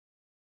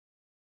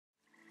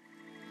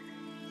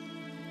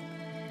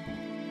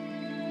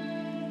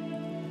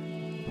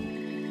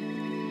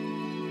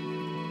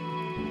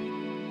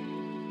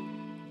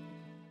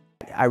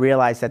I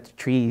realized that the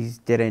trees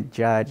didn't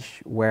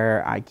judge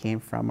where I came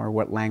from or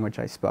what language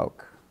I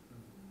spoke,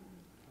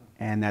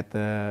 and that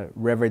the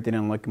river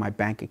didn't look at my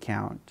bank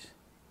account,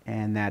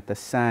 and that the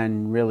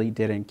sun really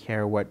didn't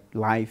care what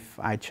life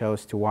I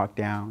chose to walk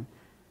down.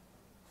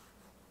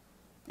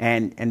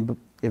 And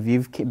if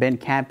you've been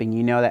camping,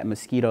 you know that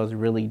mosquitoes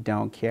really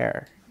don't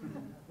care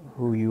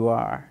who you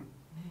are.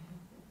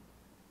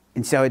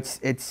 And so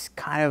it's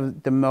kind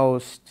of the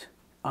most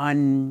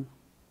unjudgmental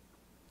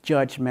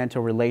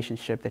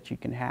relationship that you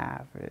can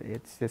have.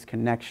 It's this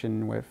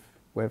connection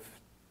with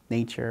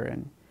nature,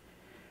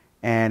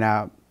 and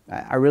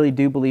I really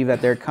do believe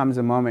that there comes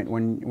a moment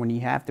when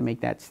you have to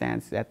make that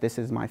stance that this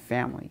is my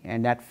family,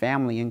 and that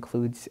family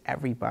includes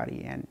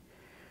everybody, and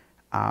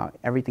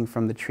everything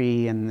from the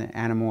tree and the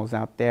animals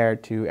out there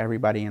to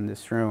everybody in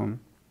this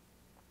room.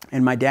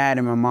 And my dad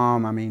and my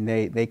mom, I mean,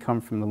 they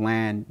come from the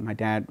land. My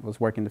dad was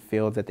working the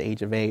fields at the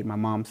age of 8. My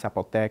mom,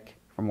 Zapotec,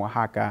 from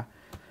Oaxaca.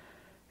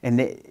 And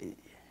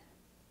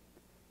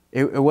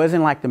it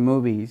wasn't like the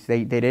movies.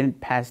 They didn't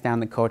pass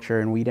down the culture,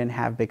 and we didn't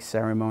have big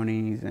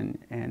ceremonies, and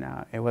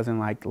it wasn't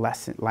like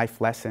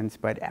life lessons.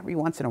 But every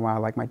once in a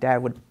while, like my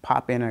dad would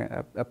pop in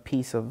a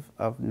piece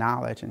of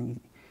knowledge, and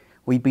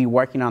we'd be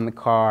working on the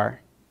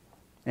car,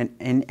 an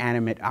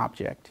inanimate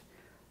object.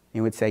 He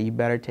would say, you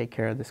better take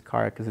care of this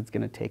car because it's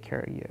going to take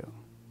care of you.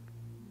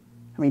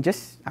 I mean,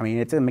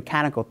 it's a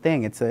mechanical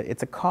thing. It's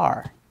a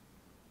car.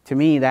 To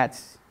me,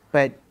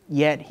 but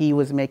yet he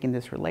was making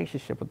this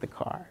relationship with the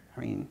car. I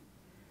mean,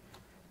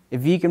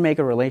 if you can make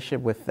a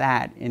relationship with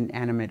that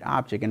inanimate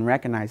object and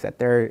recognize that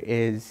there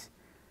is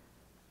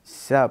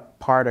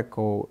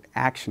subparticle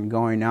action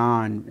going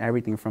on,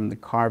 everything from the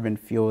carbon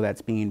fuel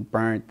that's being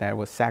burnt that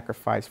was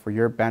sacrificed for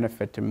your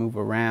benefit to move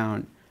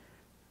around,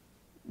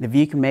 if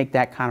you can make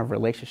that kind of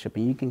relationship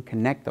and you can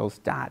connect those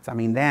dots, I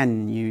mean,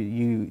 then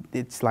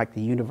it's like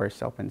the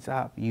universe opens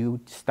up.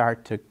 You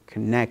start to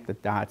connect the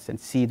dots and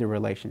see the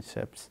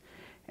relationships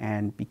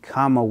and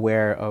become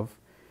aware of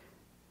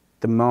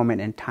the moment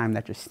and time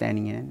that you're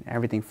standing in.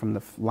 Everything from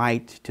the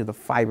light to the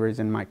fibers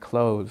in my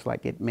clothes,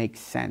 like it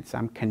makes sense.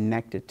 I'm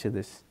connected to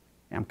this.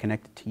 I'm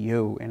connected to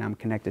you, and I'm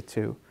connected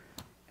to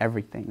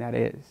everything that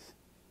is.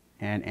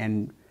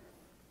 And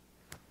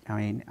I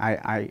mean,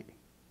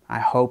 I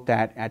hope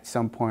that at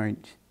some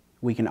point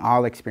we can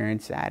all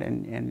experience that,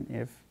 and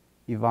if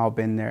you've all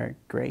been there,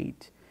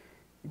 great.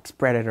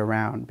 Spread it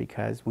around,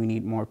 because we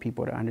need more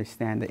people to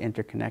understand the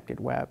interconnected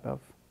web of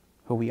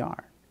who we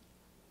are.